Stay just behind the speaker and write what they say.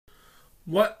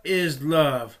What is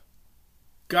love?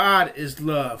 God is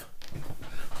love.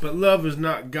 But love is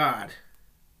not God.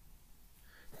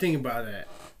 Think about that.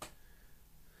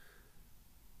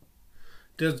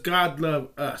 Does God love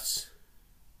us?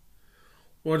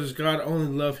 Or does God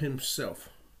only love himself?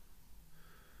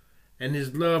 And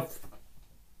his love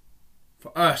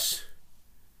for us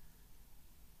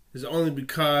is only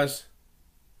because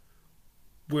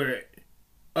we're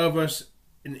of us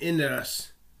and in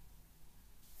us.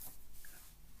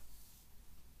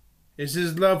 It's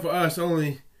his love for us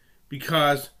only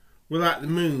because we're like the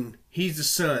moon. He's the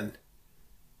sun.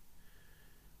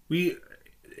 We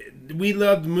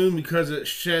love the moon because it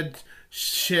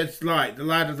sheds light, the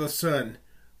light of the sun.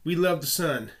 We love the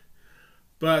sun.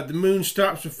 But the moon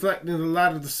stops reflecting the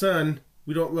light of the sun.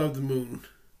 We don't love the moon.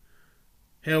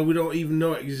 Hell, we don't even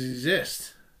know it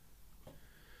exists.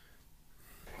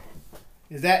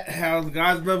 Is that how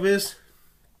God's love is?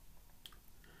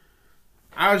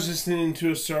 I was listening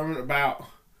to a sermon about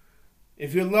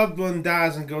if your loved one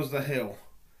dies and goes to hell,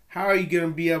 how are you going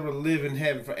to be able to live in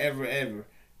heaven forever and ever,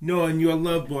 knowing your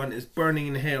loved one is burning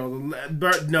in hell?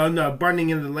 Burning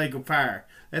in the lake of fire.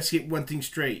 Let's get one thing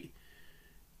straight.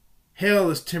 Hell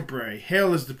is temporary.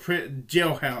 Hell is the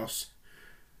jailhouse.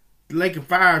 The lake of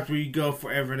fire is where you go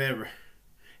forever and ever.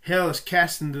 Hell is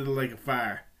cast into the lake of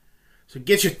fire. So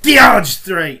get your theology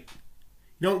straight.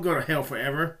 You don't go to hell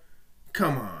forever.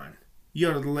 Come on. You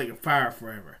go to the lake of fire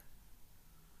forever.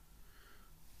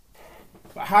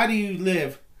 But how do you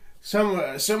live? This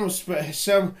is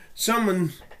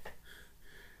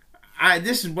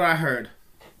what I heard.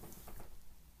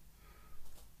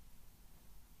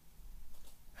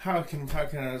 How can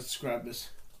I describe this?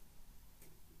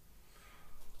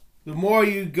 The more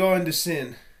you go into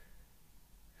sin,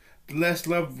 the less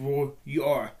lovable you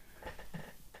are.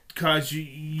 Because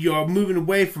you're moving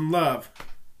away from love.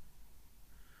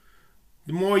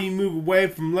 The more you move away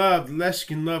from love, the less you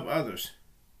can love others.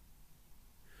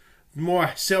 The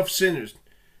more self-centered,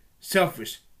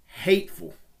 selfish,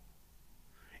 hateful,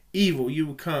 evil you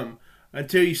become,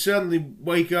 until you suddenly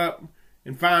wake up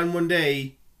and find one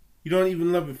day you don't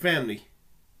even love your family.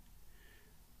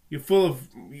 You're full of,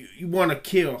 you want to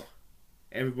kill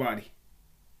everybody.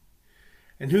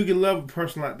 And who can love a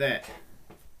person like that?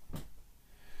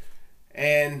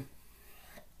 And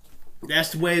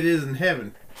that's the way it is in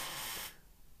heaven.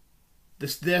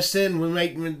 Their sin will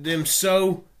make them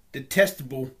so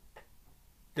detestable.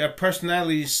 Their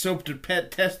personality is so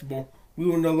detestable, we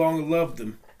will no longer love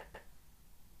them.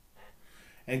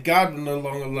 And God will no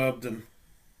longer love them.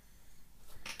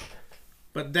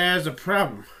 But there's a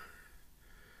problem,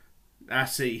 I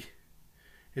see.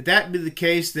 If that be the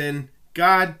case, then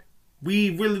God, we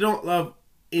really don't love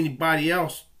anybody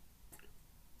else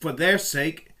for their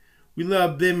sake. We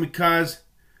love them because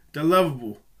they're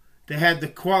lovable. They have the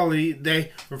quality,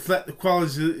 they reflect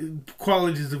the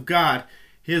qualities of God.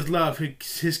 His love,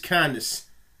 his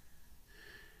kindness,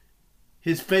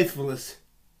 his faithfulness.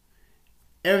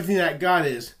 Everything that God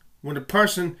is. When a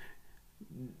person,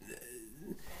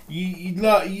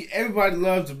 everybody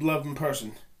loves a loving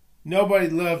person. Nobody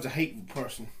loves a hateful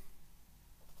person.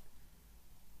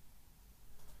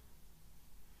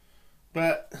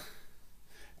 But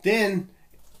then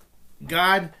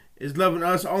God is loving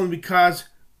us only because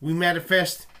we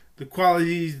manifest the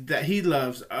qualities that he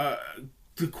loves,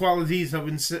 the qualities of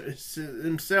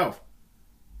himself.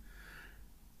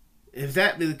 If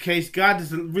that be the case, God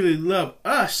doesn't really love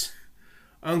us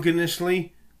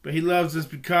unconditionally, but he loves us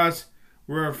because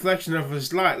we're a reflection of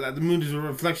his light, like the moon is a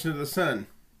reflection of the sun.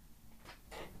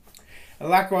 And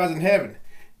likewise in heaven,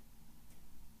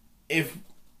 if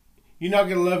you're not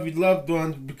going to love your loved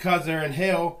ones because they're in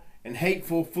hell and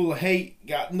hateful, full of hate,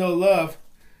 got no love,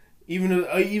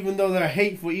 even though they're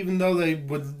hateful, even though they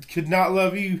could not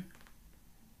love you,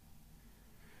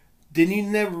 then you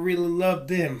never really loved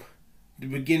them to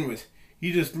begin with.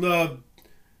 You just loved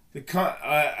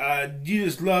you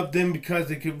just loved them because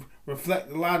they could reflect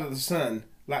the light of the sun,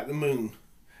 like the moon.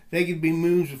 They could be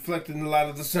moons reflecting the light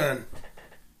of the sun.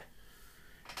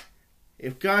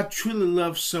 If God truly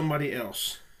loves somebody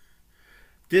else,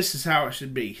 this is how it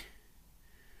should be.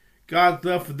 God's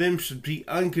love for them should be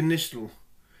unconditional.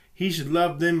 He should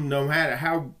love them no matter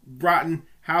how rotten,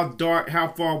 how dark, how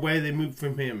far away they move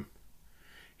from him.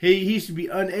 He should be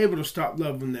unable to stop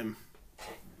loving them.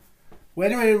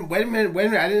 Wait a minute.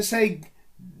 I didn't say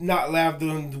not allow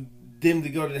them to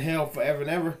go to hell forever and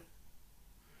ever.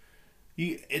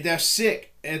 If they're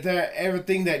sick, if they're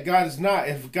everything that God is not,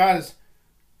 if God is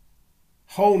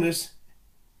wholeness,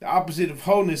 the opposite of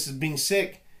wholeness is being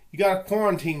sick, you got to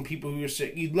quarantine people who are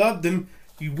sick. You love them,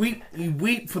 you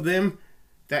weep for them,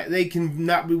 that they can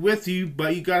not be with you,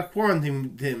 but you got to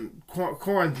quarantine them.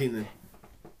 Quarantine them.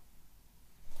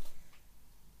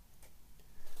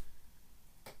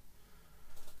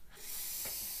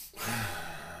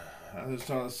 I just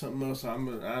thought of something else. I'm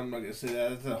not gonna say that.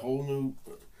 That's a whole new.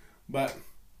 But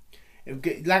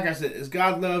if, like I said, if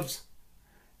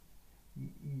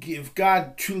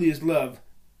God truly is love,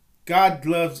 God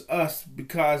loves us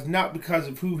because not because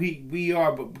of who we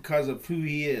are, but because of who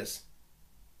He is.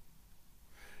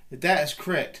 If that is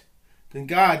correct, then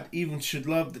God even should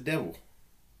love the devil.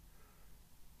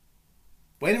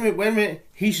 Wait a minute.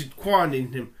 He should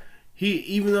quarantine him.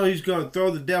 Even though he's going to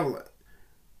throw the devil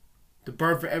to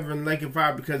burn forever in the lake of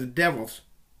fire, because the devil's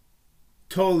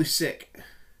totally sick.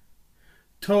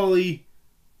 Totally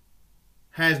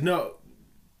has no.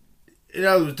 In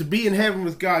other words, to be in heaven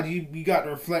with God, you got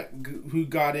to reflect who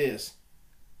God is.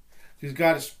 Because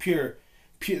God is pure.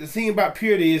 The thing about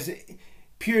purity is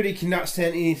purity cannot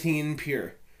stand anything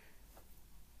impure.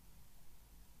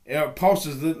 It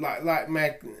repulses like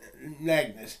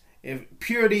magnets. If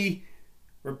purity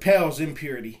repels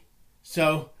impurity.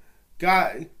 So,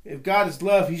 if God is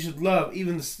love, He should love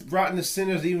even the rotten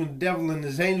sinners, even the devil and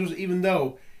His angels, even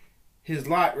though His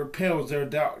light repels their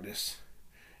darkness.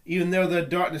 Even though their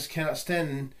darkness cannot stand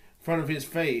in front of His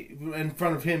face, in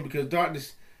front of Him, because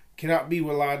darkness cannot be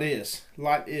what light is.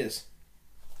 Light is.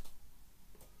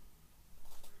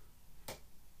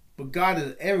 But God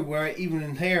is everywhere, even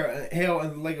in hell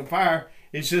and the lake of fire.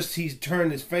 It's just He's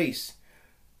turned His face.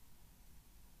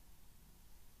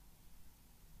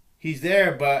 He's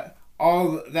there, but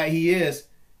all that He is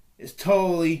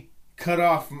totally cut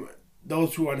off from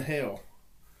those who are in hell.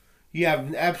 You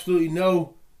have absolutely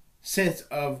no sense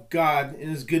of God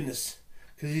and His goodness,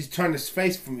 because He's turned His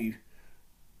face from you.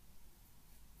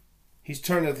 He's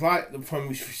turned His light from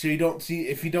you, so you don't see.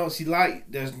 If you don't see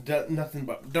light, there's nothing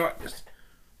but darkness.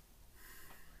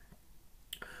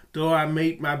 Though I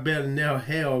make my bed in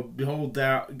hell, behold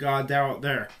God thou art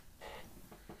there.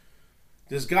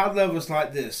 Does God love us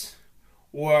like this?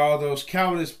 Or are those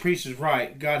Calvinist preachers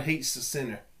right? God hates the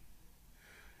sinner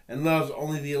and loves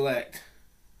only the elect.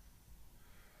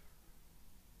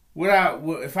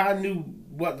 If I knew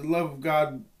what the love of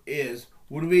God is,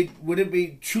 would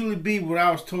it truly be what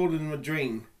I was told in my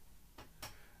dream?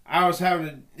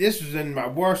 This was in my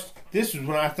worst. This was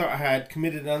when I thought I had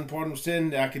committed an unpardonable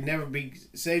sin, that I could never be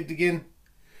saved again.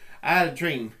 I had a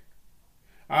dream.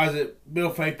 I was at Bill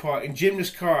Fay Park, and Jim's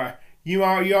car.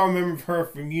 Y'all remember her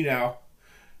from now.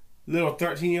 Little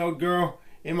 13-year-old girl.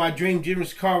 In my dream,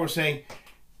 Jim's car was saying,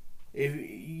 "If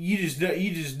you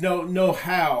just know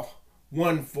how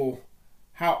wonderful,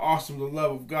 how awesome the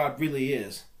love of God really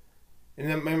is." And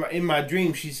then in my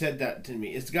dream, she said that to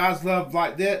me. Is God's love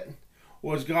like that?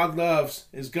 Or is God's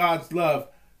love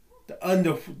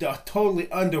the totally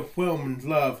underwhelming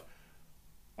love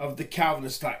of the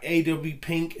Calvinists like A.W.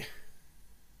 Pink?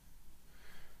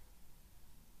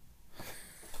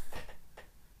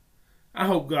 I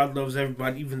hope God loves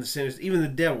everybody, even the sinners, even the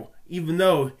devil, even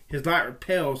though His light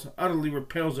utterly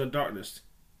repels their darkness.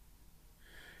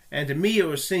 And to me it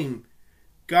would seem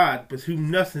God, with whom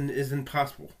nothing is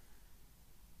impossible.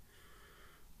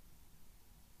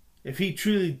 If He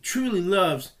truly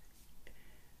loves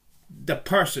the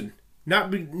person,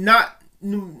 God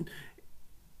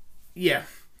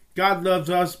loves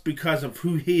us because of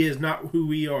who He is, not who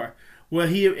we are. Well,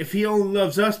 if He only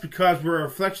loves us because we're a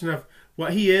reflection of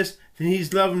what He is, then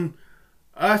He's loving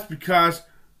us because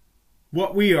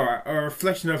what we are a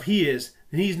reflection of He is.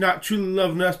 And He's not truly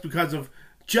loving us because of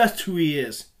just who He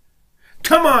is.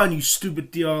 Come on, you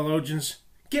stupid theologians.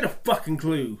 Get a fucking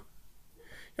clue.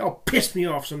 Y'all piss me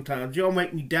off sometimes. Y'all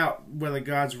make me doubt whether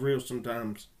God's real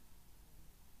sometimes.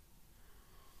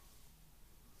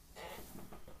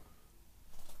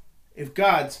 If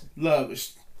God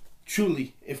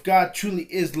truly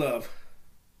is love,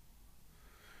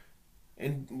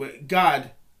 and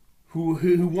God,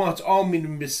 who wants all men to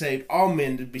be saved,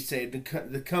 and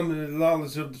come to the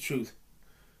knowledge of the truth,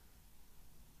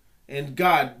 and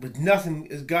God, with nothing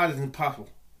is God is impossible.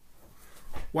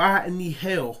 Why in the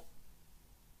hell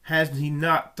hasn't He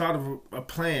not thought of a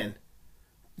plan?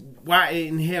 Why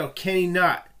in hell can He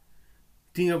not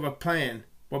think of a plan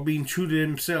while being true to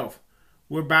Himself,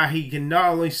 whereby He can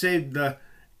not only save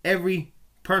every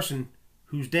person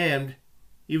who's damned,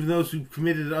 even those who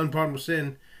committed an unpardonable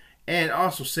sin, and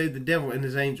also save the devil and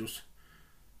his angels?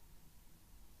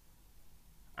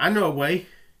 I know a way.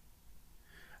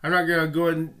 I'm not going to go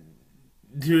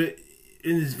into it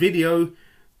in this video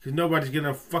because nobody's going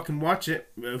to fucking watch it.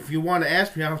 If you want to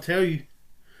ask me, I'll tell you.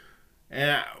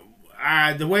 And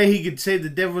the way He could save the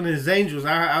devil and his angels,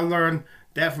 I learned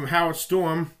That from Howard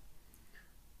Storm,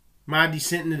 My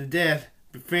Descent into Death,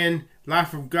 Befriend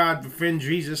Life of God, Befriend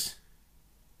Jesus.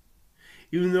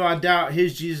 Even though I doubt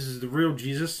his Jesus is the real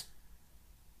Jesus.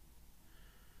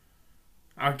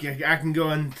 I can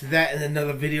go into that in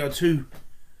another video too.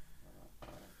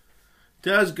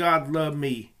 Does God love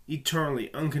me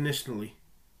eternally, unconditionally?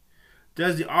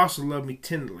 Does he also love me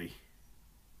tenderly?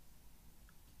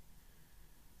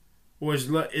 Or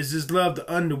is his love the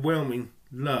underwhelming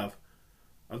love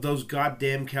of those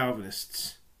goddamn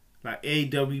Calvinists like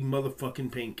A.W.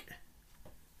 motherfucking Pink,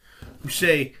 who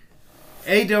say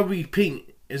A.W.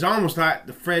 Pink is almost like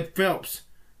the Fred Phelps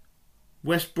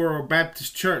Westboro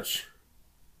Baptist Church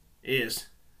is.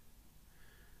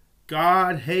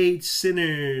 God hates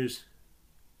sinners.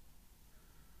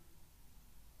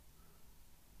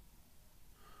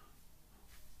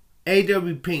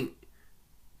 A.W. Pink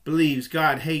believes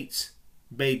God hates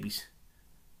babies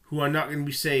who are not going to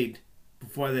be saved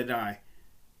before they die.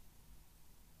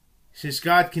 Since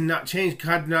God cannot change,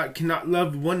 God cannot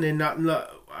love one and not love.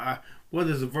 What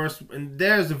is the verse? And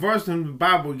there's a verse in the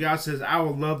Bible. God says, "I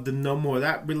will love them no more."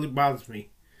 That really bothers me.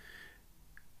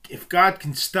 If God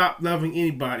can stop loving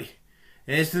anybody,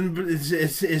 and it's in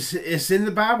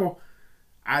the Bible,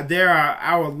 I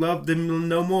will love them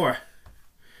no more.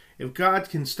 If God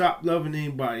can stop loving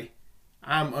anybody,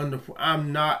 I'm underwhelmed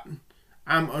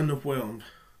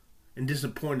and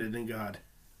disappointed in God.